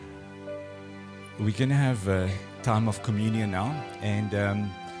We're going to have a time of communion now, and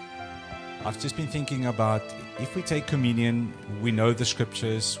I've just been thinking about if we take communion, we know the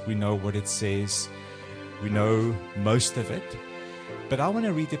scriptures, we know what it says, we know most of it, but I want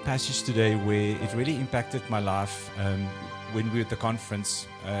to read the passage today where it really impacted my life. When we were at the conference,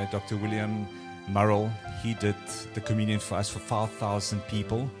 Dr. William Murrell, he did the communion for us for 5,000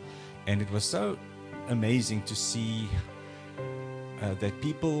 people, and it was so amazing to see that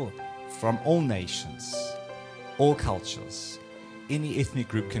people from all nations, all cultures, any ethnic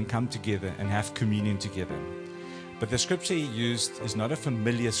group can come together and have communion together. But the scripture he used is not a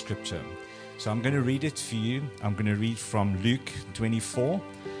familiar scripture. So I'm going to read it for you. I'm going to read from Luke 24.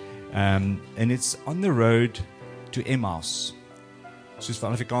 And it's on the road to Emmaus. Soos vir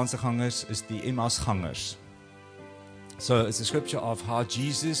Afrikaanse gangers is die Emmaus gangers. So it's a scripture of how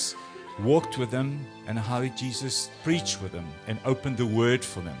Jesus walked with them and how Jesus preached with them and opened the word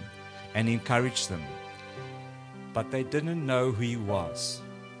for them and encouraged them. But they didn't know who he was.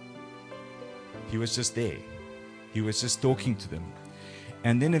 He was just there. He was just talking to them.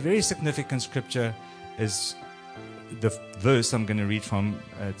 And then a very significant scripture is the verse I'm going to read from.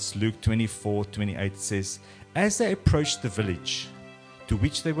 It's Luke 24:28. It says, as they approached the village to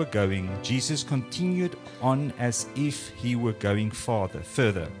which they were going, Jesus continued on as if he were going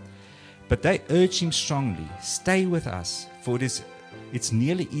further. But they urged him strongly, stay with us, for it's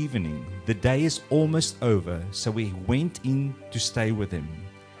nearly evening. The day is almost over. So he went in to stay with them.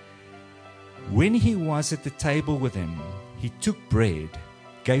 When he was at the table with them, he took bread,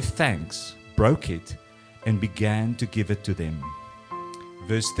 gave thanks, broke it, and began to give it to them.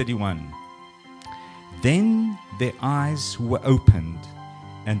 Verse 31. Then their eyes were opened,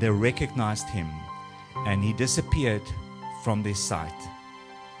 and they recognized him, and he disappeared from their sight.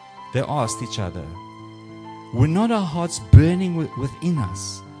 They asked each other, were not our hearts burning within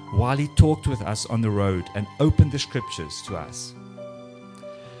us while he talked with us on the road and opened the scriptures to us?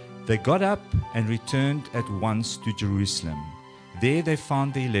 They got up and returned at once to Jerusalem. There they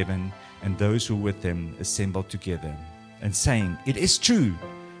found the 11 and those who were with them assembled together, and saying, it is true,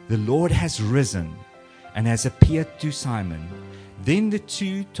 the Lord has risen and has appeared to Simon. Then the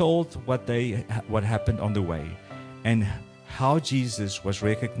two told what happened on the way, and how Jesus was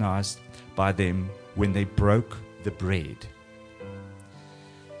recognized by them when they broke the bread.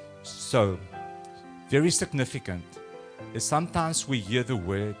 So, very significant is sometimes we hear the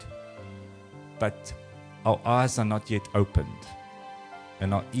word, but our eyes are not yet opened,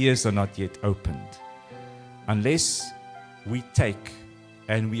 and our ears are not yet opened. Unless we take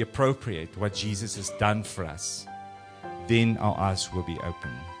and we appropriate what Jesus has done for us, then our eyes will be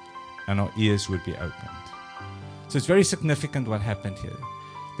open and our ears will be opened. So it's very significant what happened here.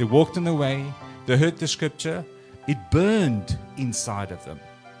 They walked on the way, they heard the scripture, it burned inside of them.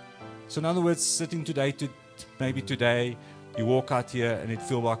 So in other words, sitting maybe today, you walk out here and it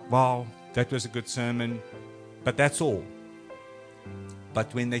feels like, wow, that was a good sermon, but that's all.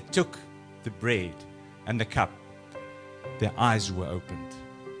 But when they took the bread and the cup, their eyes were opened.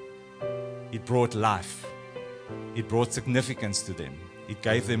 It brought life. It brought significance to them. It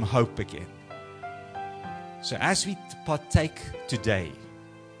gave them hope again. So as we partake today,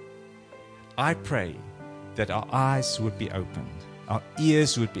 I pray that our eyes would be opened, our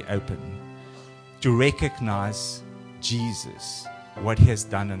ears would be opened to recognize Jesus, what he has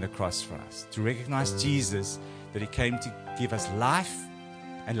done on the cross for us, to recognize Jesus, that he came to give us life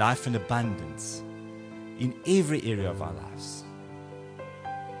and life in abundance in every area of our lives.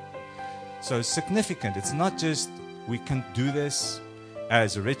 So it's significant. It's not just we can do this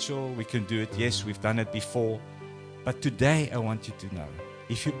as a ritual, we can do it, yes, we've done it before, but today I want you to know,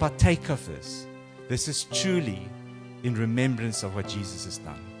 if you partake of this, this is truly in remembrance of what Jesus has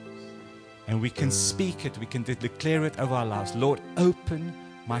done. And we can speak it, we can declare it over our lives. Lord, open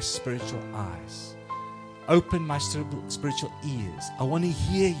my spiritual eyes. Open my spiritual ears. I want to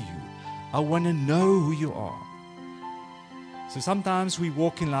hear you. I want to know who you are. So sometimes we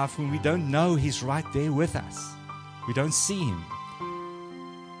walk in life when we don't know he's right there with us. We don't see him.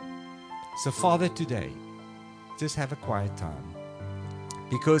 So Father, today, just have a quiet time.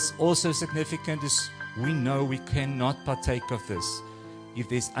 Because also significant is we know we cannot partake of this if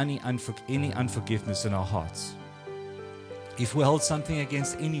there's any unforgiveness in our hearts. If we hold something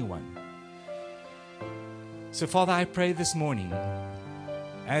against anyone. So Father, I pray this morning,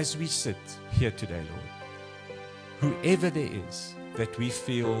 as we sit here today, Lord, whoever there is that we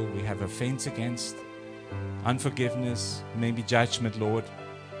feel we have offense against, unforgiveness, maybe judgment, Lord,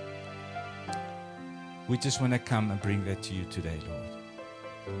 we just want to come and bring that to you today, Lord.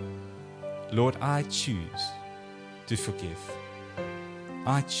 Lord, I choose to forgive.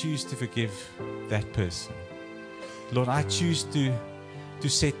 I choose to forgive that person. Lord, I choose to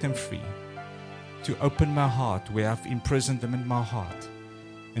set them free, to open my heart where I've imprisoned them in my heart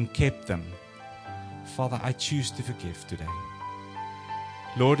and kept them. Father, I choose to forgive today.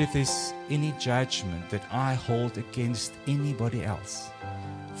 Lord, if there's any judgment that I hold against anybody else,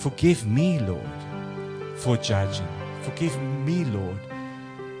 forgive me, Lord, for judging. Forgive me, Lord,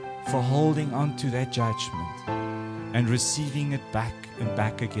 for holding on to that judgment and receiving it back and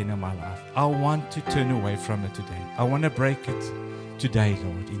back again in my life. I want to turn away from it today. I want to break it today,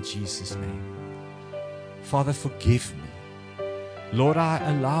 Lord, in Jesus' name. Father, forgive me. Lord, I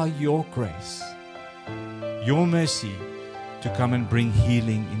allow your grace, your mercy to come and bring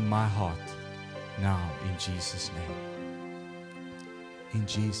healing in my heart now, in Jesus' name. In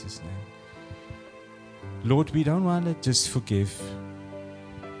Jesus' name. Lord, we don't want to just forgive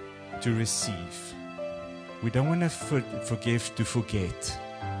to receive. We don't want to forgive to forget.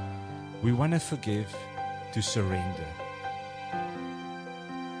 We want to forgive to surrender.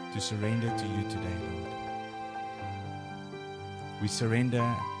 To surrender to you today, Lord. We surrender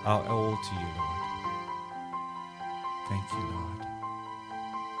our all to you, Lord. Thank you, Lord.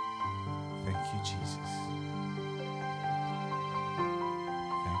 Thank you, Jesus.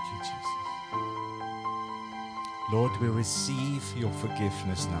 Thank you, Jesus. Lord, we receive your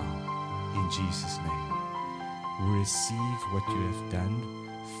forgiveness now in Jesus' name. We receive what you have done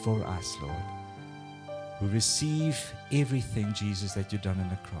for us, Lord. We receive everything, Jesus, that you've done on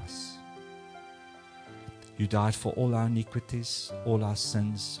the cross. You died for all our iniquities, all our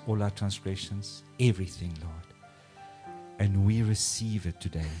sins, all our transgressions, everything, Lord. And we receive it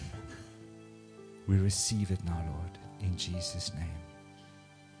today. We receive it now, Lord, in Jesus' name.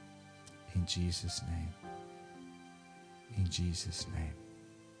 In Jesus' name. In Jesus' name.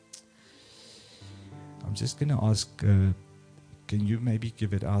 I'm just going to ask, can you maybe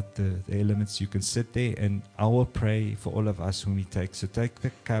give it out, the elements? You can sit there and I will pray for all of us when we take. So take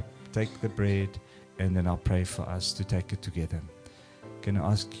the cup, take the bread, and then I'll pray for us to take it together. Can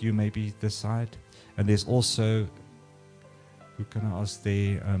I ask you maybe this side? And there's also, who can I ask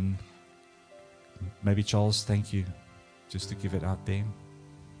there? Maybe Charles, thank you, just to give it out there.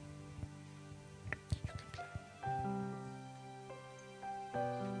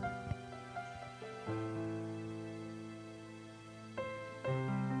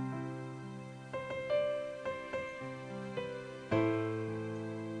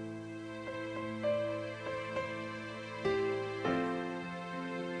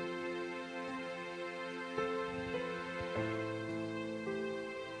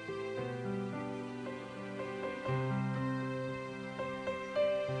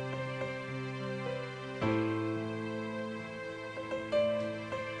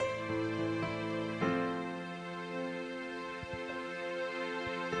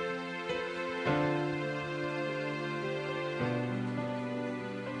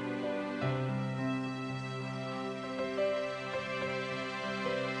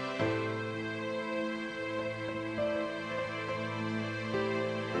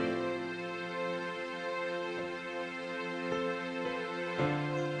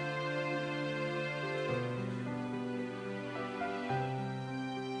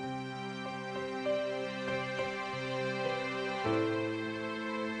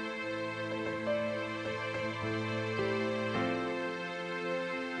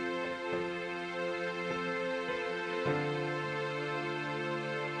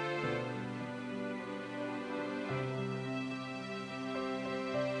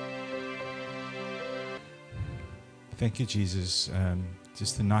 Thank you, Jesus.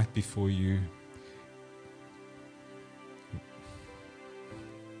 Just the night before you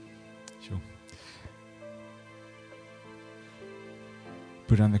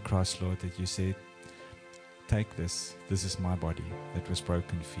put on the cross, Lord, that you said, take this. This is my body that was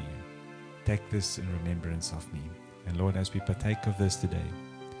broken for you. Take this in remembrance of me. And Lord, as we partake of this today,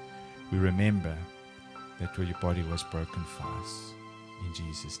 we remember that your body was broken for us. In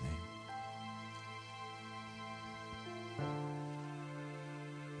Jesus' name.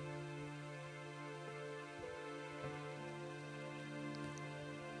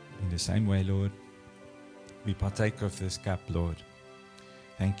 In the same way, Lord, we partake of this cup, Lord.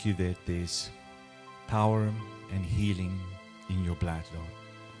 Thank you that there's power and healing in your blood, Lord.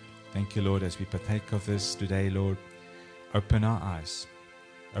 Thank you, Lord, as we partake of this today, Lord. Open our eyes.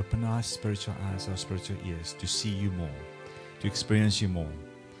 Open our spiritual eyes, our spiritual ears to see you more, to experience you more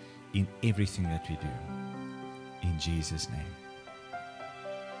in everything that we do. In Jesus' name.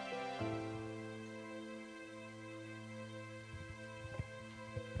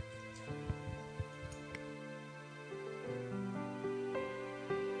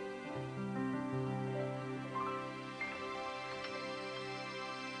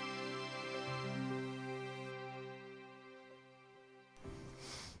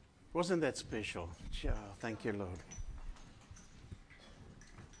 Wasn't that special? Yeah, thank you, Lord.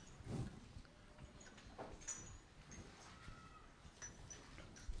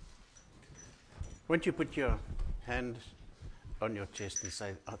 Won't you put your hand on your chest and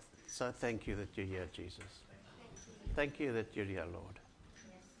say, so thank you that you're here, Jesus. Thank you that you're here, Lord.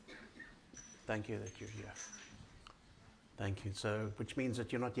 Thank you that you're here. Thank you. So, which means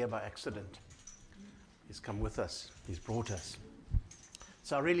that you're not here by accident. He's come with us. He's brought us.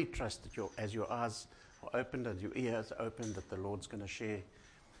 So I really trust that as your eyes are opened and your ears are opened, that the Lord's going to share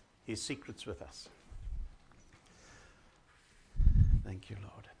His secrets with us. Thank you,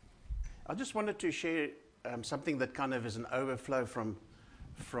 Lord. I just wanted to share something that kind of is an overflow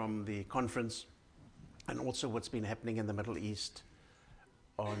from the conference and also what's been happening in the Middle East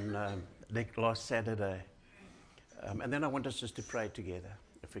on last Saturday. And then I want us just to pray together,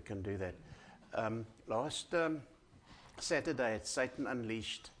 if we can do that. Last Saturday, Satan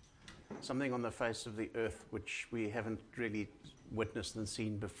unleashed something on the face of the earth which we haven't really witnessed and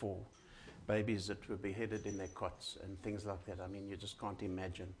seen before. Babies that were beheaded in their cots and things like that. I mean, you just can't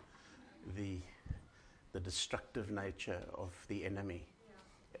imagine the destructive nature of the enemy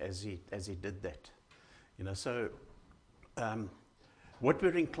as he did that. You know, so what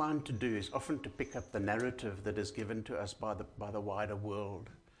we're inclined to do is often to pick up the narrative that is given to us by the wider world,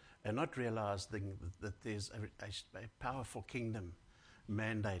 and not realize that there's a powerful kingdom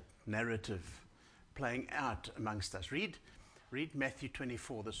mandate narrative playing out amongst us. Read Matthew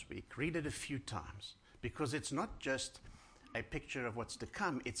 24 this week. Read it a few times, because it's not just a picture of what's to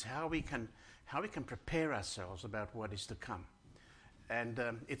come. It's how we can prepare ourselves about what is to come. And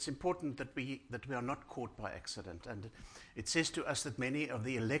it's important that we are not caught by accident. And it says to us that many of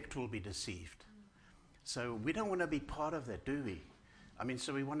the elect will be deceived. So we don't want to be part of that, do we? I mean,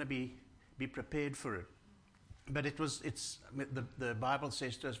 so we want to be prepared for it. But the Bible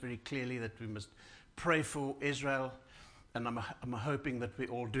says to us very clearly that we must pray for Israel, and I'm hoping that we're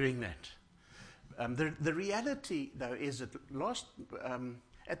all doing that. The reality, though, is that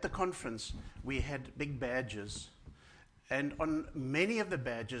at the conference we had big badges, and on many of the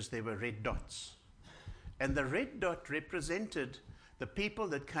badges there were red dots, and the red dot represented the people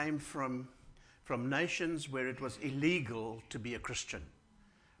that came from nations where it was illegal to be a Christian,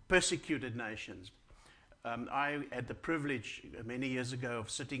 persecuted nations. I had the privilege many years ago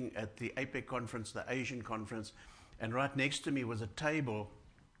of sitting at the APEC conference, the Asian conference, and right next to me was a table.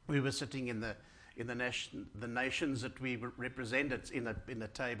 We were sitting in the nations that we represented in the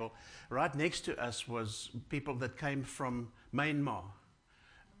table. Right next to us was people that came from Myanmar.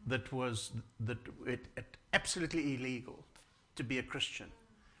 It absolutely illegal to be a Christian.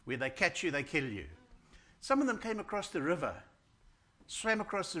 Where they catch you, they kill you. Some of them came across the river, swam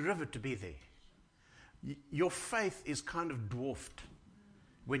across the river to be there. Your faith is kind of dwarfed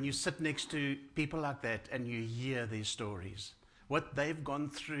when you sit next to people like that and you hear their stories. What they've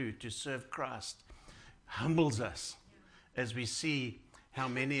gone through to serve Christ humbles us as we see how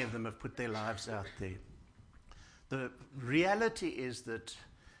many of them have put their lives out there. The reality is that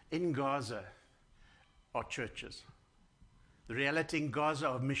in Gaza are churches. The reality in Gaza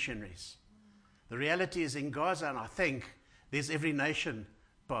are missionaries. The reality is in Gaza, and I think there's every nation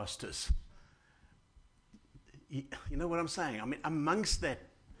pastors. You know what I'm saying? I mean, amongst that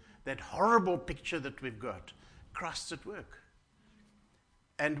horrible picture that we've got, Christ's at work.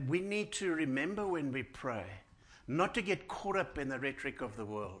 And we need to remember when we pray, not to get caught up in the rhetoric of the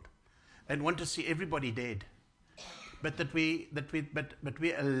world and want to see everybody dead, but that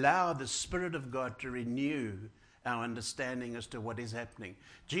we allow the Spirit of God to renew our understanding as to what is happening.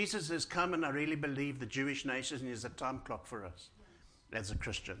 Jesus has come, and I really believe the Jewish nation is a time clock for us as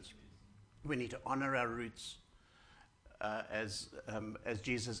Christians. We need to honor our roots as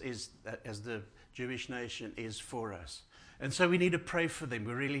Jesus is, as the Jewish nation is for us. And so we need to pray for them.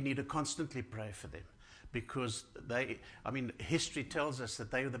 We really need to constantly pray for them, because history tells us that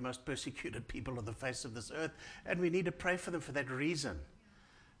they are the most persecuted people on the face of this earth, and we need to pray for them for that reason.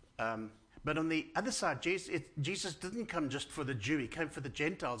 But on the other side, Jesus didn't come just for the Jew. He came for the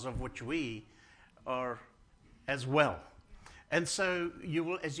Gentiles, of which we are as well. And so you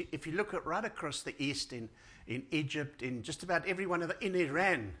will, if you look at right across the east, in Egypt, in just about every one of in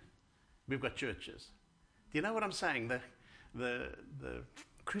Iran, we've got churches. Do you know what I'm saying? The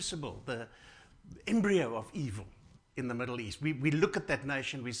crucible, the embryo of evil in the Middle East. We look at that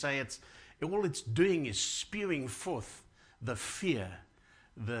nation, we say all it's doing is spewing forth the fear,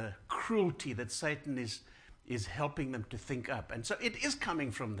 the cruelty that Satan is helping them to think up. And so it is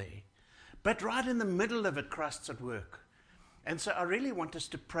coming from there. But right in the middle of it, Christ's at work. And so I really want us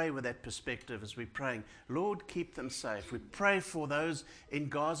to pray with that perspective as we're praying. Lord, keep them safe. We pray for those in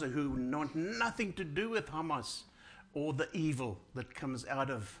Gaza who want nothing to do with Hamas or the evil that comes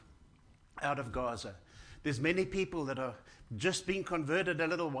out of Gaza. There's many people that are just being converted a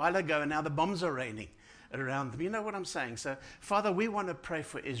little while ago, and now the bombs are raining around them. You know what I'm saying? So, Father, we want to pray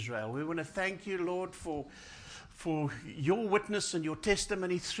for Israel. We want to thank you, Lord, for your witness and your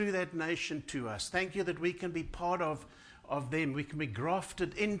testimony through that nation to us. Thank you that we can be part of them. We can be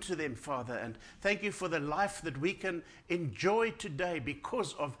grafted into them, Father. And thank you for the life that we can enjoy today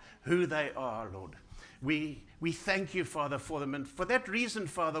because of who they are, Lord. We thank you, Father, for them. And for that reason,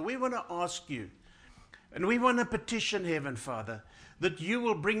 Father, we want to ask you, and we want to petition heaven, Father, that you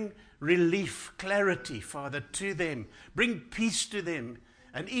will bring relief, clarity, Father, to them. Bring peace to them.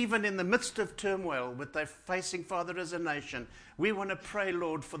 And even in the midst of turmoil that they're facing, Father, as a nation, we want to pray,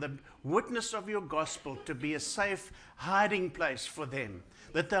 Lord, for the witness of your gospel to be a safe hiding place for them,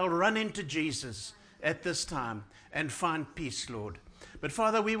 that they'll run into Jesus at this time and find peace, Lord. But,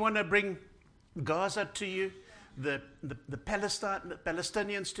 Father, we want to bring Gaza to you, the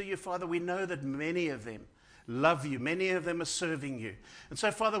Palestinians to you, Father. We know that many of them love you. Many of them are serving you. And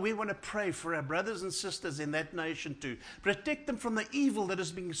so, Father, we want to pray for our brothers and sisters in that nation to protect them from the evil that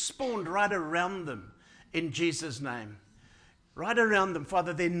is being spawned right around them in Jesus' name. Right around them,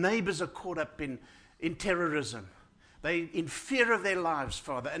 Father, their neighbors are caught up in terrorism. They're in fear of their lives,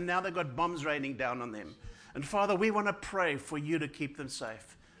 Father, and now they've got bombs raining down on them. And, Father, we want to pray for you to keep them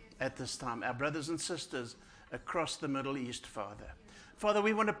safe at this time. Our brothers and sisters across the Middle East, Father. Father,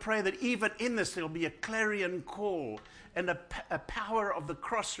 we want to pray that even in this there will be a clarion call and a power of the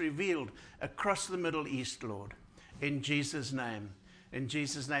cross revealed across the Middle East, Lord. In Jesus' name. In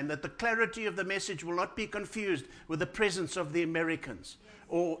Jesus' name. That the clarity of the message will not be confused with the presence of the Americans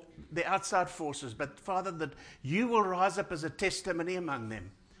or the outside forces. But, Father, that you will rise up as a testimony among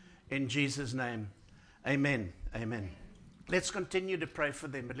them. In Jesus' name. Amen. Amen. Let's continue to pray for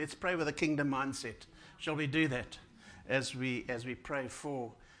them, but let's pray with a kingdom mindset. Shall we do that? As we pray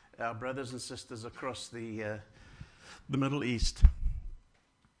for our brothers and sisters across the Middle East.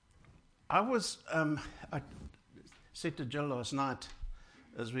 I said to Jill last night,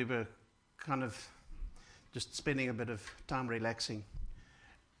 as we were kind of just spending a bit of time relaxing,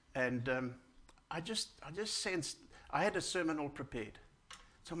 and I just sensed I had a sermon all prepared.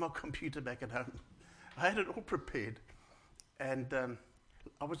 It's on my computer back at home. I had it all prepared, and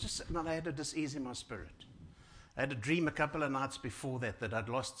I had a dis-ease in my spirit. I had a dream a couple of nights before that I'd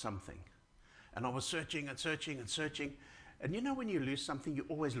lost something. And I was searching and searching and searching. And you know when you lose something, you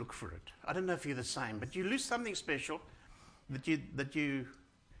always look for it. I don't know if you're the same, but you lose something special that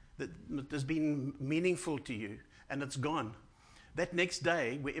has been meaningful to you, and it's gone. That next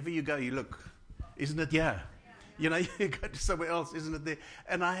day, wherever you go, you look. Isn't it? Yeah. You know, you go to somewhere else, isn't it there?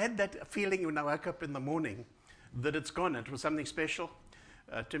 And I had that feeling when I woke up in the morning that it's gone. It was something special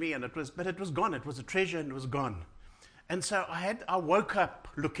to me, and it was gone. It was a treasure, and it was gone. And so I woke up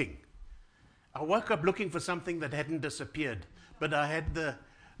looking. I woke up looking for something that hadn't disappeared, but I had the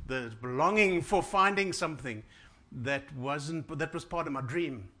longing for finding something that was part of my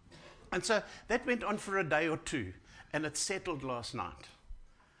dream. And so that went on for a day or two, and it settled last night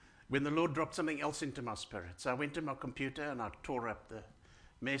when the Lord dropped something else into my spirit. So I went to my computer and I tore up the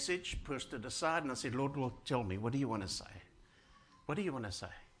message, pushed it aside, and I said, Lord, well, tell me, what do you want to say? What do you want to say?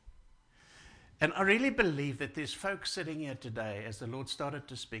 And I really believe that there's folks sitting here today, as the Lord started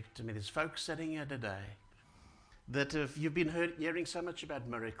to speak to me, there's folks sitting here today that if you've been hearing so much about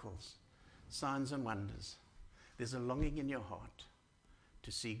miracles, signs and wonders, there's a longing in your heart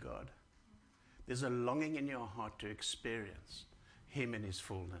to see God. There's a longing in your heart to experience Him in His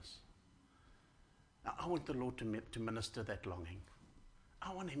fullness. Now, I want the Lord to minister that longing.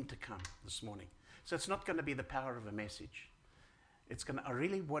 I want Him to come this morning. So it's not going to be the power of a message. I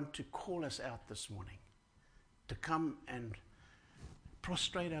really want to call us out this morning to come and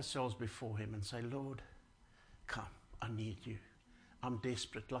prostrate ourselves before Him and say, Lord, come, I need you. I'm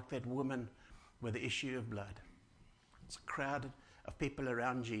desperate, like that woman with the issue of blood. It's a crowd of people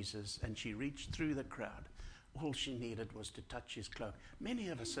around Jesus, and she reached through the crowd. All she needed was to touch His cloak. Many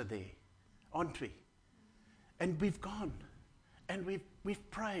of us are there, aren't we? And we've gone, and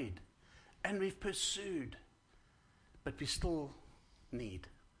we've prayed, and we've pursued, but we still need.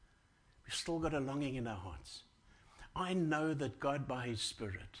 We've still got a longing in our hearts. I know that God by His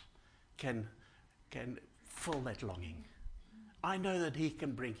Spirit can fill that longing. I know that He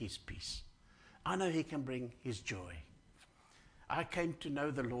can bring His peace. I know He can bring His joy. I came to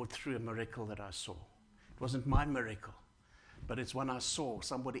know the Lord through a miracle that I saw. It wasn't my miracle, but it's one I saw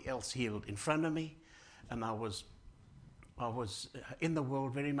somebody else healed in front of me, and I was I was in the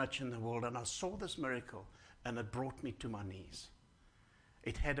world, very much in the world, and I saw this miracle, and it brought me to my knees.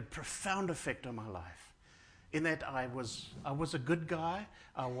 It had a profound effect on my life, in that I was a good guy.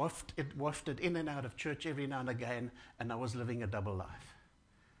 I wafted in and out of church every now and again, and I was living a double life.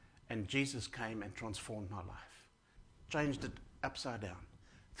 And Jesus came and transformed my life, changed it upside down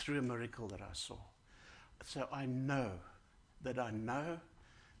through a miracle that I saw. So I know that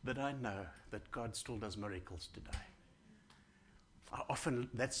God still does miracles today.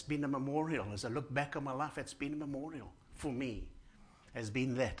 That's been a memorial. As I look back on my life, it's been a memorial for me. Has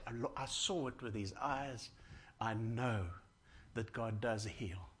been that. I saw it with his eyes. I know that God does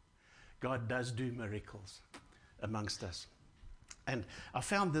heal. God does do miracles amongst us. And I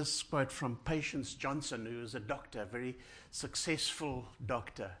found this quote from Patience Johnson, who is a doctor, a very successful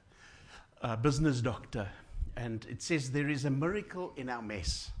doctor, business doctor. And it says, there is a miracle in our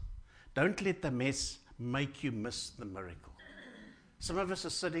mess. Don't let the mess make you miss the miracle. Some of us are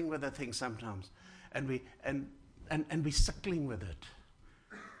sitting with a thing sometimes, and we're suckling with it.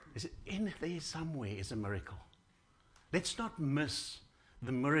 Is it in there somewhere is a miracle? Let's not miss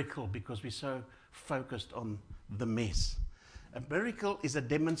the miracle because we're so focused on the mess. A miracle is a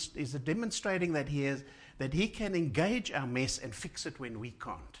demonstrating that he can engage our mess and fix it when we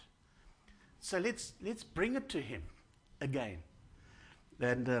can't. So let's bring it to him again,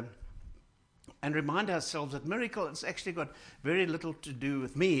 and remind ourselves that miracle has actually got very little to do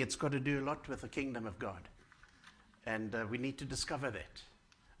with me. It's got to do a lot with the kingdom of God, and we need to discover that,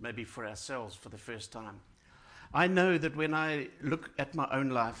 maybe for ourselves for the first time. I know that when I look at my own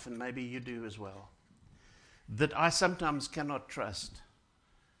life, and maybe you do as well, that I sometimes cannot trust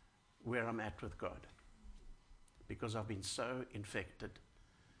where I'm at with God because I've been so infected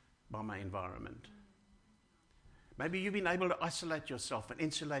by my environment. Maybe you've been able to isolate yourself and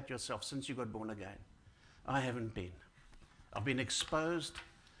insulate yourself since you got born again. I haven't been. I've been exposed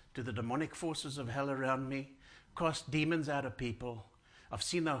to the demonic forces of hell around me, cast demons out of people. I've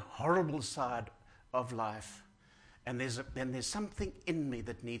seen the horrible side of life, and there's something in me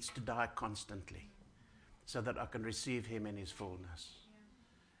that needs to die constantly so that I can receive him in his fullness.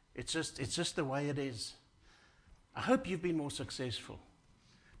 Yeah. It's just the way it is. I hope you've been more successful.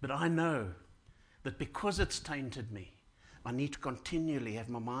 But I know that because it's tainted me, I need to continually have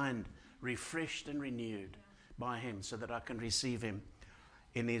my mind refreshed and renewed by him so that I can receive him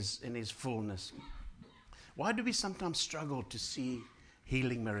in his fullness. Why do we sometimes struggle to see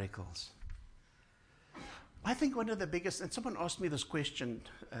healing miracles? I think one of the biggest, and someone asked me this question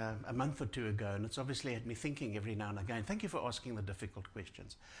a month or two ago, and it's obviously had me thinking every now and again. Thank you for asking the difficult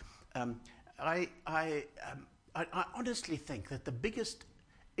questions. I honestly think that the biggest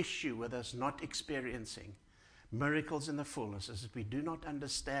issue with us not experiencing miracles in the fullness is that we do not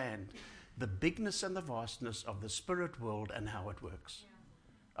understand the bigness and the vastness of the spirit world and how it works.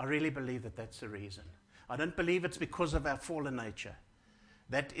 Yeah. I really believe that that's the reason. I don't believe it's because of our fallen nature.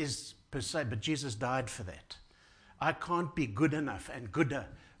 That is per se, but Jesus died for that. I can't be good enough and gooder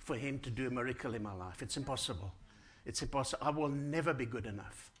for him to do a miracle in my life. It's impossible. It's impossible. I will never be good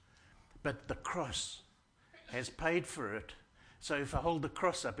enough. But the cross has paid for it. So if I hold the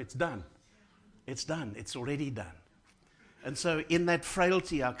cross up, it's done. It's done. It's already done. And so in that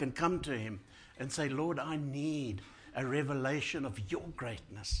frailty, I can come to him and say, Lord, I need a revelation of your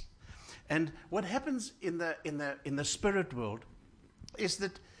greatness. And what happens in the spirit world is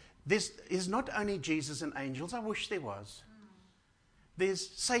that this is not only Jesus and angels. I wish there was. There's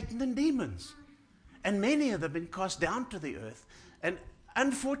Satan and demons. And many of them have been cast down to the earth.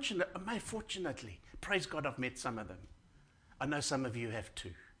 And fortunately, praise God, I've met some of them. I know some of you have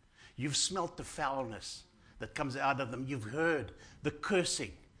too. You've smelt the foulness that comes out of them. You've heard the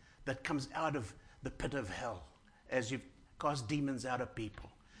cursing that comes out of the pit of hell as you've cast demons out of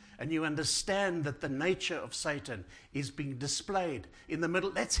people. And you understand that the nature of Satan is being displayed in the middle.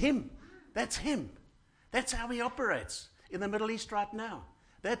 That's him. That's him. That's how he operates in the Middle East right now.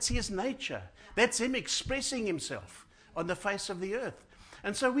 That's his nature. That's him expressing himself on the face of the earth.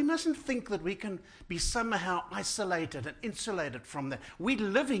 And so we mustn't think that we can be somehow isolated and insulated from that. We're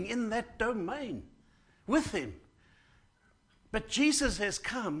living in that domain with him. But Jesus has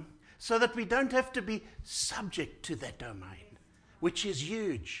come so that we don't have to be subject to that domain, which is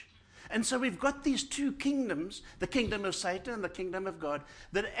huge. And so we've got these two kingdoms, the kingdom of Satan and the kingdom of God,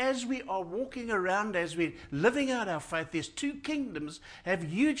 that as we are walking around, as we're living out our faith, these two kingdoms have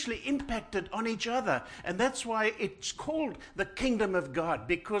hugely impacted on each other. And that's why it's called the kingdom of God,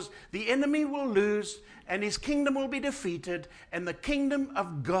 because the enemy will lose and his kingdom will be defeated, and the kingdom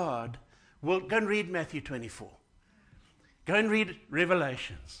of God will... Go and read Matthew 24. Go and read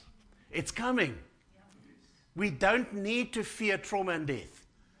Revelations. It's coming. We don't need to fear trauma and death.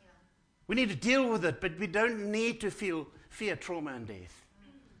 We need to deal with it, but we don't need to fear trauma and death.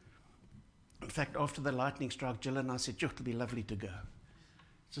 In fact, after the lightning struck, Jill and I said, it'll be lovely to go.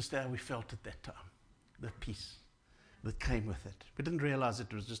 It's just how we felt at that time, the peace that came with it. We didn't realize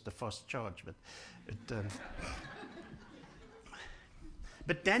it was just a fast charge, but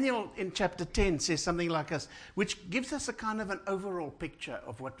but Daniel in chapter 10 says something like this, which gives us a kind of an overall picture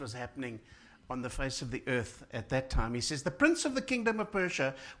of what was happening on the face of the earth at that time. He says, the prince of the kingdom of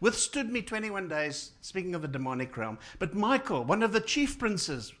Persia withstood me 21 days, speaking of the demonic realm. But Michael, one of the chief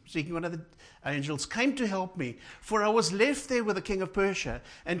princes, speaking one of the angels, came to help me, for I was left there with the king of Persia,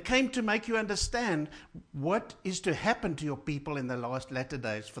 and came to make you understand what is to happen to your people in the latter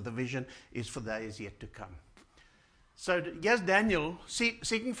days, for the vision is for days yet to come. So here's Daniel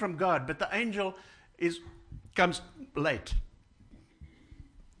seeking from God, but the angel comes late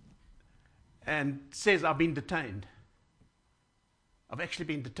and says, I've been detained. I've actually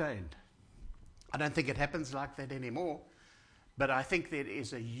been detained. I don't think it happens like that anymore, but I think there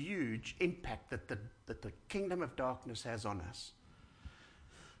is a huge impact that the kingdom of darkness has on us.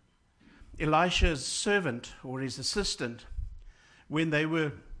 Elisha's servant, or his assistant, when they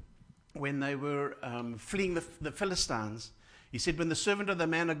were fleeing the Philistines, he said, when the servant of the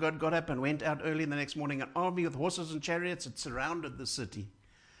man of God got up and went out early in the next morning, an army with horses and chariots had surrounded the city.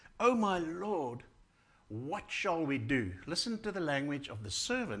 Oh, my Lord, what shall we do? Listen to the language of the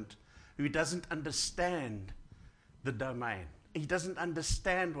servant who doesn't understand the domain. He doesn't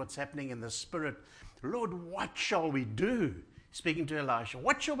understand what's happening in the spirit. Lord, what shall we do? Speaking to Elisha,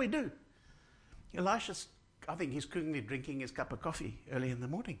 what shall we do? Elisha's, I think he's currently drinking his cup of coffee early in the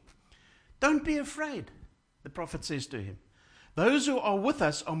morning. Don't be afraid, the prophet says to him. Those who are with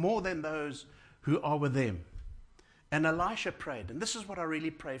us are more than those who are with them. And Elisha prayed, and this is what I really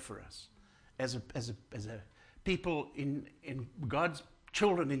pray for us as a people in God's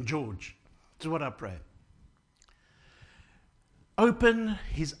children in George. This is what I pray. Open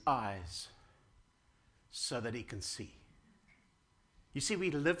his eyes so that he can see. You see,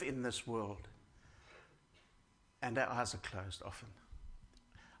 we live in this world, and our eyes are closed often.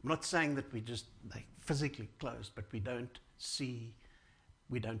 I'm not saying that we just physically closed, but we don't see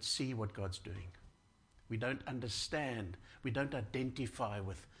what God's doing. We don't understand. We don't identify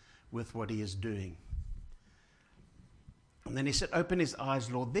with what he is doing. And then he said, open his eyes,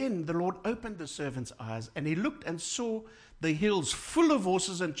 Lord. Then the Lord opened the servant's eyes, and he looked and saw the hills full of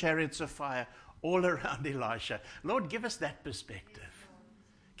horses and chariots of fire all around Elisha. Lord, give us that perspective.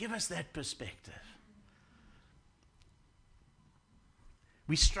 Give us that perspective.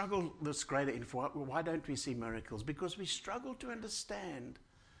 We struggle this greater info. Why don't we see miracles? Because we struggle to understand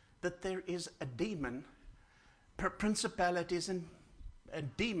that there is a demon, principalities and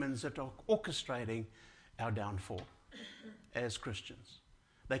demons that are orchestrating our downfall as Christians.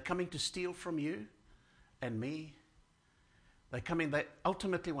 They're coming to steal from you and me. They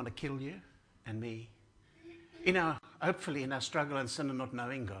ultimately want to kill you and me. Hopefully in our struggle and sin and not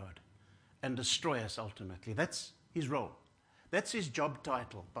knowing God, and destroy us ultimately. That's his role. That's his job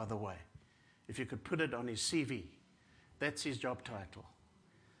title, by the way. If you could put it on his CV, that's his job title.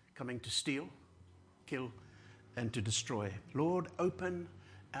 Coming to steal, kill, and to destroy. Lord, open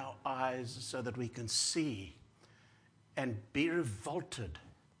our eyes so that we can see and be revolted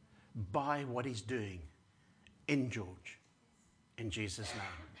by what he's doing in George, in Jesus'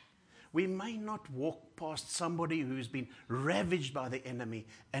 name. We may not walk past somebody who's been ravaged by the enemy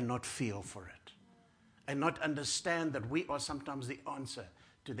and not feel for it, and not understand that we are sometimes the answer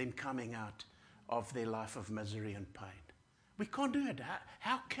to them coming out of their life of misery and pain. We can't do it.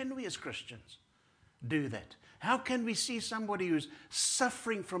 How can we as Christians do that? How can we see somebody who's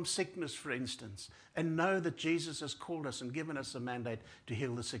suffering from sickness, for instance, and know that Jesus has called us and given us a mandate to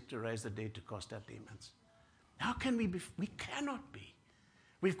heal the sick, to raise the dead, to cast out demons? How can we be? We cannot be.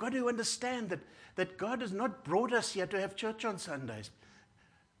 We've got to understand that God has not brought us here to have church on Sundays.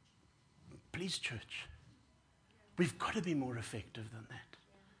 Please, church, we've got to be more effective than that.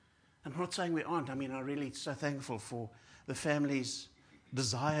 I'm not saying we aren't. I mean, I'm really so thankful for the family's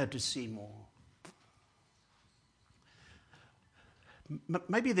desire to see more.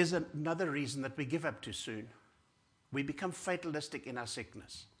 Maybe there's another reason that we give up too soon. We become fatalistic in our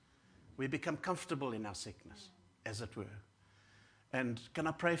sickness. We become comfortable in our sickness, as it were. And can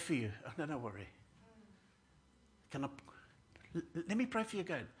I pray for you? Oh, no, don't worry. Let me pray for you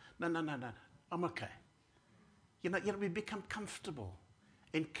again. No. I'm okay. You know, we become comfortable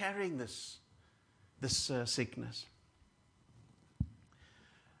in carrying this sickness.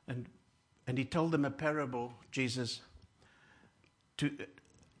 And he told them a parable, Jesus, to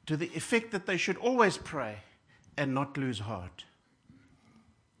the effect that they should always pray and not lose heart.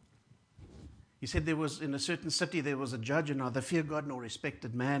 He said there was, in a certain city, there was a judge who neither feared God nor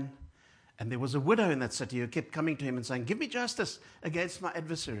respected man. And there was a widow in that city who kept coming to him and saying, "Give me justice against my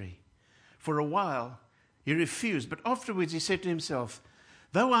adversary." For a while, he refused. But afterwards he said to himself,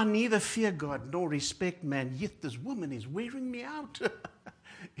 "Though I neither fear God nor respect man, yet this woman is wearing me out."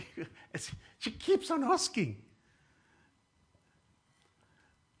 She keeps on asking.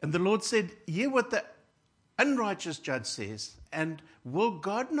 And the Lord said, "Hear what the unrighteous judge says, and will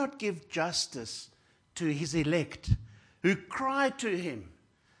God not give justice to his elect who cry to him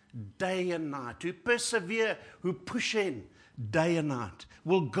day and night, who persevere, who push in day and night?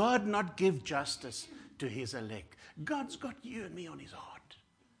 Will God not give justice to his elect?" God's got you and me on his heart.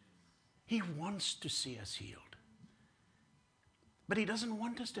 He wants to see us healed. But he doesn't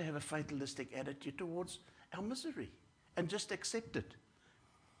want us to have a fatalistic attitude towards our misery and just accept it.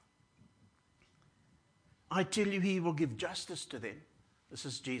 I tell you, he will give justice to them. This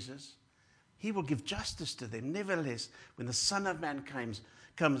is Jesus. He will give justice to them. Nevertheless, when the Son of Man comes,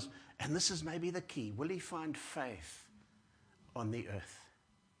 and this is maybe the key, will he find faith on the earth?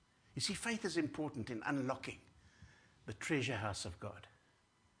 You see, faith is important in unlocking the treasure house of God.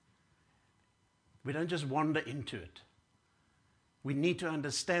 We don't just wander into it. We need to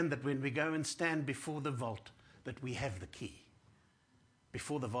understand that when we go and stand before the vault, that we have the key,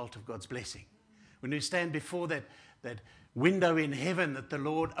 before the vault of God's blessing. When we stand before that window in heaven that the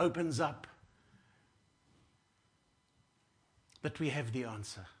Lord opens up, that we have the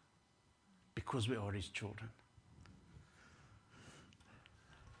answer because we are his children.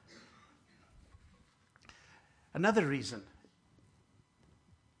 Another reason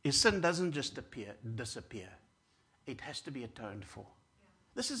is sin doesn't just disappear. It has to be atoned for.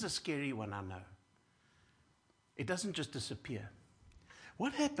 This is a scary one, I know. It doesn't just disappear.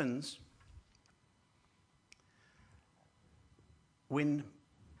 What happens when,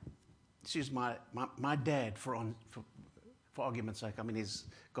 excuse my dad, for argument's sake, I mean, he's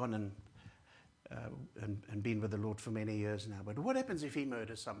gone and been with the Lord for many years now, but what happens if he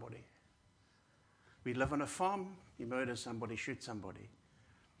murders somebody? We live on a farm, he murders somebody, shoots somebody.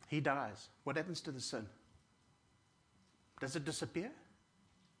 He dies. What happens to the sin? Does it disappear?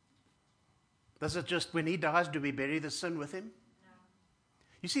 Does it just, when he dies, do we bury the sin with him? No.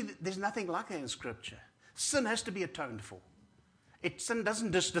 You see, there's nothing like that in Scripture. Sin has to be atoned for. Sin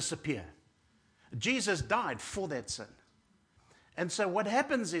doesn't just disappear. Jesus died for that sin. And so what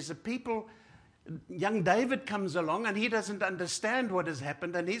happens is that young David comes along and he doesn't understand what has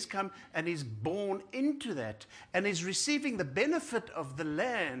happened, and he's come and he's born into that and he's receiving the benefit of the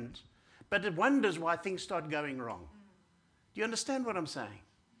land, but it wonders why things start going wrong. Do you understand what I'm saying?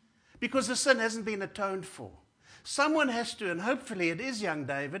 Because the sin hasn't been atoned for. Someone has to, and hopefully it is young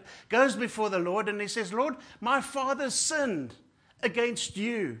David, goes before the Lord and he says, "Lord, my father sinned against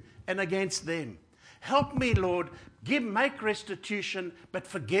you and against them. Help me, Lord, make restitution, but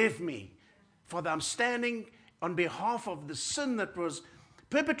forgive me. For I'm standing on behalf of the sin that was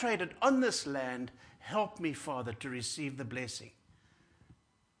perpetrated on this land. Help me, Father, to receive the blessing."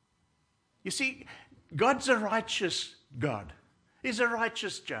 You see, God's a righteous God. He's a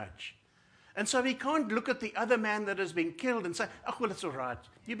righteous judge. And so he can't look at the other man that has been killed and say, "Oh, well, it's all right.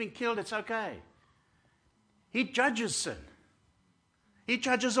 You've been killed, it's okay." He judges sin. He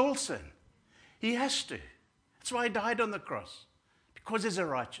judges all sin. He has to. That's why he died on the cross, because he's a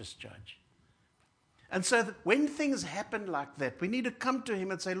righteous judge. And so that when things happen like that, we need to come to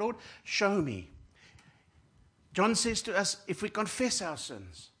him and say, "Lord, show me." John says to us, if we confess our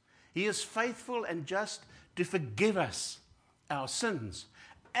sins, he is faithful and just to forgive us our sins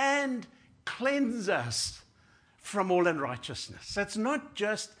and cleanse us from all unrighteousness. That's not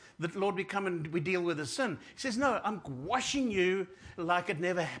just that, Lord, we come and we deal with the sin. He says, "No, I'm washing you like it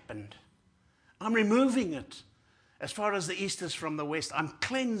never happened. I'm removing it as far as the east is from the west. I'm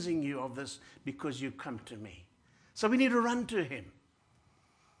cleansing you of this because you come to me." So we need to run to him.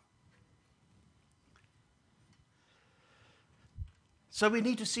 So we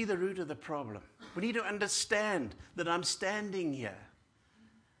need to see the root of the problem. We need to understand that I'm standing here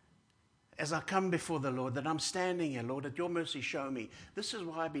as I come before the Lord, that I'm standing here, "Lord, at your mercy show me." This is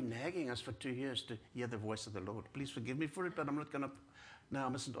why I've been nagging us for 2 years to hear the voice of the Lord. Please forgive me for it, but I'm not going to. No, I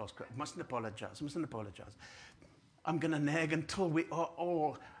mustn't ask. I mustn't apologize. I'm going to nag until we are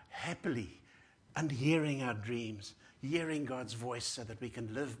all happily and hearing our dreams, hearing God's voice, so that we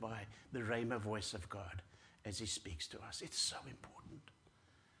can live by the Rhema voice of God as he speaks to us. It's so important.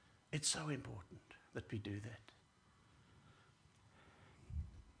 It's so important that we do that.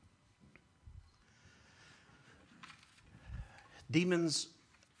 Demons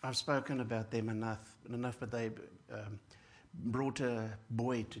I've spoken about them enough, but they brought a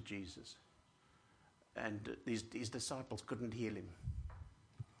boy to Jesus, and his disciples couldn't heal him.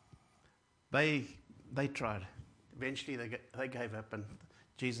 They tried. Eventually, they gave up, and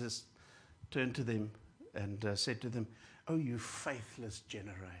Jesus turned to them and said to them, "Oh, you faithless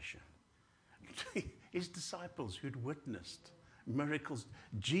generation." His disciples who'd witnessed miracles,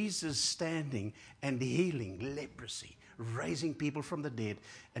 Jesus standing and healing leprosy, raising people from the dead,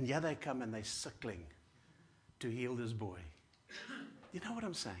 and yeah, they come and they're sickling to heal this boy. You know what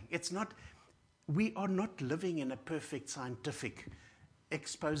I'm saying? We are not living in a perfect scientific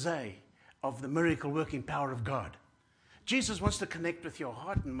expose of the miracle working power of God. Jesus wants to connect with your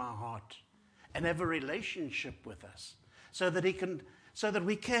heart and my heart and have a relationship with us so that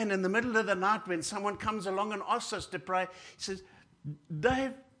we can, in the middle of the night when someone comes along and asks us to pray, he says,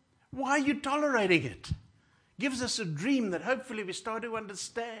 "Dave, why are you tolerating it?" Gives us a dream that hopefully we start to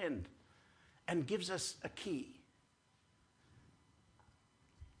understand and gives us a key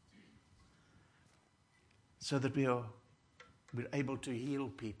so that we're able to heal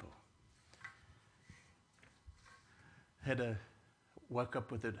people. Woke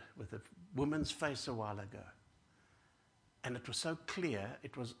up with a woman's face a while ago. And it was so clear,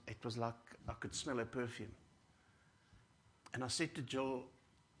 it was like I could smell her perfume. And I said to Jill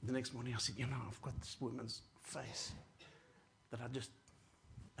the next morning, I said, I've got this woman's face that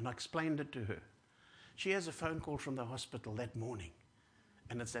and I explained it to her. She has a phone call from the hospital that morning,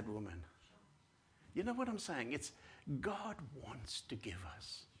 and it's that woman. You know what I'm saying? It's God wants to give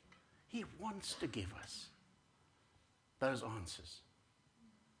us. He wants to give us those answers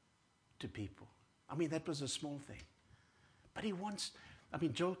to people. I mean, that was a small thing. But he wants,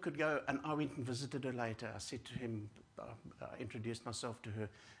 Joel could go, and I went and visited her later. I said to him, I introduced myself to her,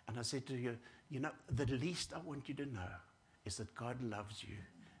 and I said to her, the least I want you to know is that God loves you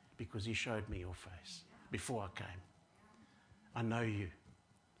because he showed me your face before I came. I know you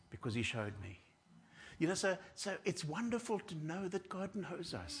because he showed me. So it's wonderful to know that God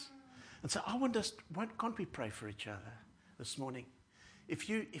knows us. And so I want us, why can't we pray for each other this morning? If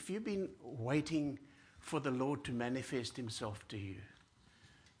you've been waiting for the Lord to manifest himself to you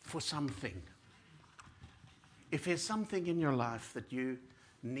for something, if there's something in your life that you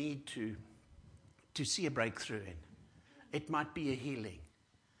need to see a breakthrough in, it might be a healing,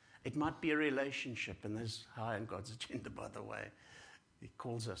 it might be a relationship, and there's high on God's agenda, by the way. He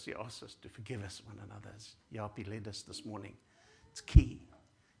calls us, he asks us to forgive us one another, as Yapi led us this morning. It's key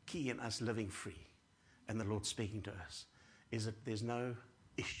in us living free and the Lord speaking to us, is that there's no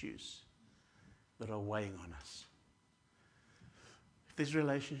issues that are weighing on us. If there's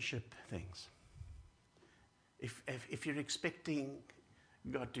relationship things, if you're expecting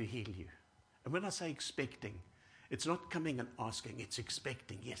God to heal you, and when I say expecting, it's not coming and asking, it's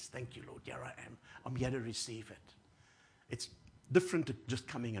expecting. Yes, thank you, Lord, here I am. I'm here to receive it. It's different to just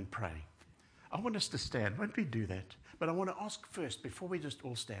coming and praying. I want us to stand. Won't we do that? But I want to ask first, before we just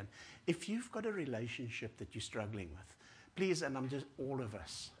all stand, if you've got a relationship that you're struggling with, please, and all of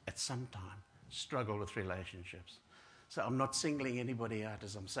us at some time struggle with relationships. So I'm not singling anybody out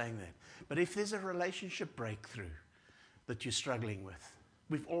as I'm saying that. But if there's a relationship breakthrough that you're struggling with,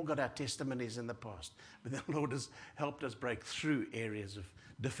 we've all got our testimonies in the past, but the Lord has helped us break through areas of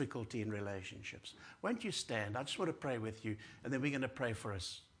difficulty in relationships. Won't you stand? I just want to pray with you, and then we're going to pray for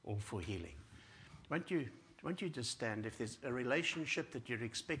us all for healing. Won't you just stand? If there's a relationship that you're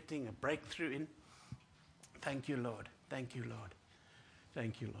expecting a breakthrough in, thank you, Lord. Thank you, Lord.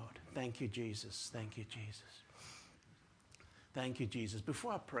 Thank you, Lord. Thank you, Jesus. Thank you, Jesus. Thank you, Jesus.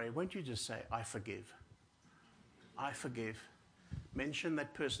 Before I pray, won't you just say, I forgive. I forgive. Mention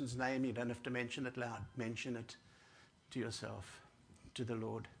that person's name. You don't have to mention it loud. Mention it to yourself, to the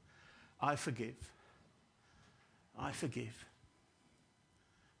Lord. I forgive. I forgive.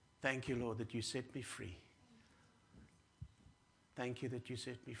 Thank you, Lord, that you set me free. Thank you that you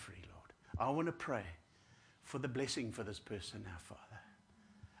set me free, Lord. I want to pray for the blessing for this person now, Father.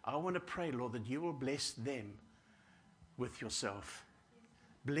 I want to pray, Lord, that you will bless them with yourself.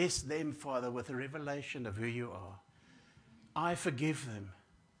 Bless them, Father, with a revelation of who you are. I forgive them.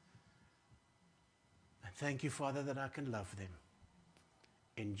 And thank you, Father, that I can love them.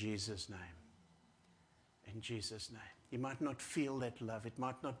 In Jesus' name. In Jesus' name. You might not feel that love. It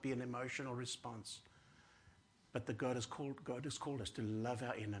might not be an emotional response. But God has called us to love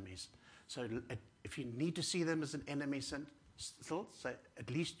our enemies. So if you need to see them as an enemy, still say, at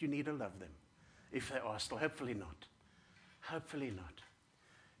least you need to love them. If they are still, hopefully not. Hopefully not.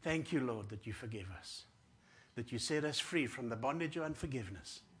 Thank you, Lord, that you forgive us. That you set us free from the bondage of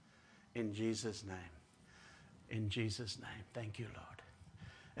unforgiveness. In Jesus' name. In Jesus' name. Thank you, Lord.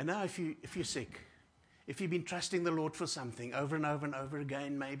 And now if you're sick, if you've been trusting the Lord for something over and over and over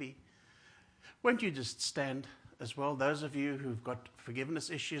again maybe, won't you just stand as well? Those of you who've got forgiveness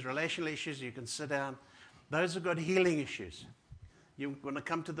issues, relational issues, you can sit down. Those who've got healing issues, you want to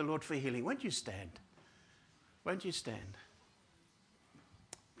come to the Lord for healing, won't you stand? Won't you stand?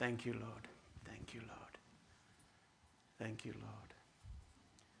 Thank you, Lord. Thank you, Lord. Thank you, Lord.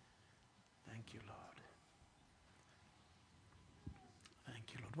 Thank you, Lord.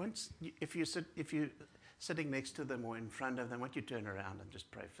 Thank you, Lord. Once, if you're sitting next to them or in front of them, won't you turn around and just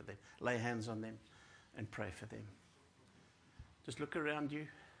pray for them? Lay hands on them and pray for them. Just look around you.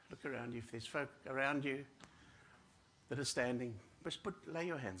 Look around you. If there's folk around you that are standing, just lay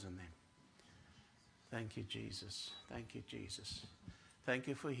your hands on them. Thank you, Jesus. Thank you, Jesus. Thank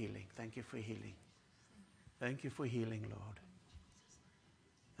you for healing. Thank you for healing. Thank you for healing, Lord.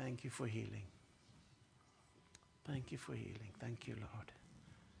 Thank you for healing. Thank you for healing. Thank you, Lord.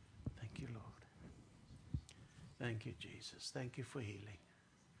 Thank you, Lord. Thank you, Jesus. Thank you for healing.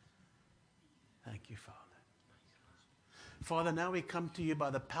 Thank you, Father. Father, now we come to you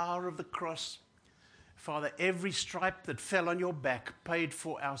by the power of the cross. Father, every stripe that fell on your back paid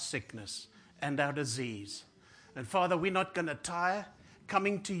for our sickness and our disease. And Father, we're not going to tire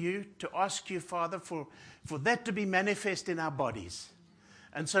coming to you to ask you, Father, for that to be manifest in our bodies.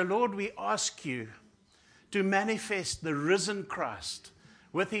 And so, Lord, we ask you to manifest the risen Christ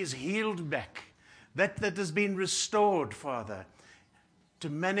with his healed back, that has been restored, Father, to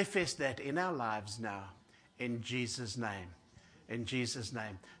manifest that in our lives now, in Jesus' name. In Jesus'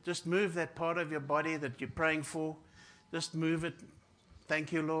 name. Just move that part of your body that you're praying for. Just move it.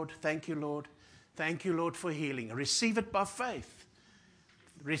 Thank you, Lord. Thank you, Lord. Thank you, Lord, for healing. Receive it by faith.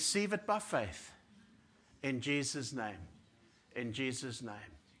 Receive it by faith. In Jesus' name. In Jesus' name.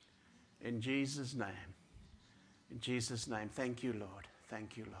 In Jesus' name. In Jesus' name. Thank you, Lord.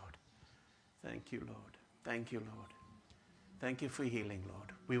 Thank you, Lord. Thank you, Lord. Thank you, Lord. Thank you for healing,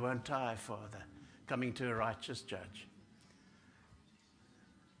 Lord. We won't tire, Father, coming to a righteous judge.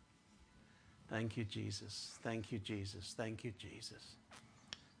 Thank you, Jesus. Thank you, Jesus. Thank you, Jesus.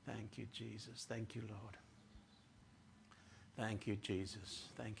 Thank you, Jesus. Thank you, Lord. Thank you, Jesus.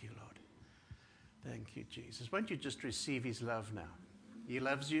 Thank you, Lord. Thank you, Jesus. Won't you just receive his love now? He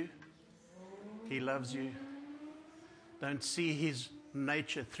loves you. He loves you. Don't see his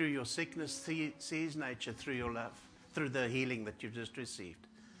nature through your sickness. See his nature through your love, through the healing that you've just received.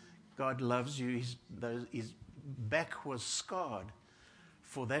 God loves you. His back was scarred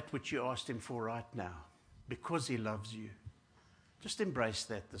for that which you asked him for right now, because he loves you. Just embrace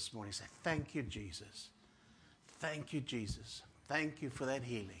that this morning. Say, thank you, Jesus. Thank you, Jesus. Thank you for that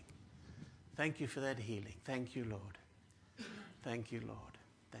healing. Thank you for that healing. Thank you, Lord. Thank you, Lord.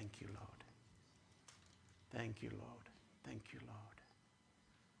 Thank you, Lord. Thank you, Lord. Thank you, Lord.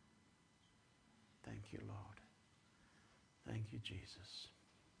 Thank you, Lord. Thank you, Jesus.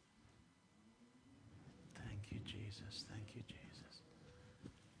 Thank you, Jesus. Thank you, Jesus.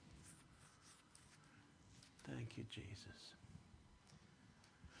 Thank you, Jesus.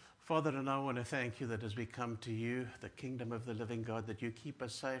 Father, and I want to thank you that as we come to you, the kingdom of the living God, that you keep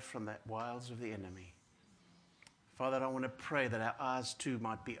us safe from the wiles of the enemy. Father, I want to pray that our eyes too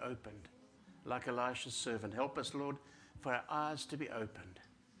might be opened, like Elisha's servant. Help us, Lord, for our eyes to be opened,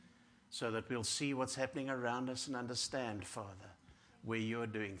 so that we'll see what's happening around us and understand, Father, where you are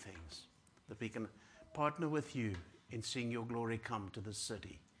doing things, that we can partner with you in seeing your glory come to this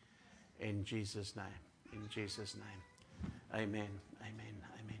city. In Jesus' name. In Jesus' name. Amen. Amen.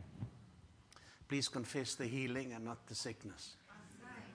 Amen. Please confess the healing and not the sickness.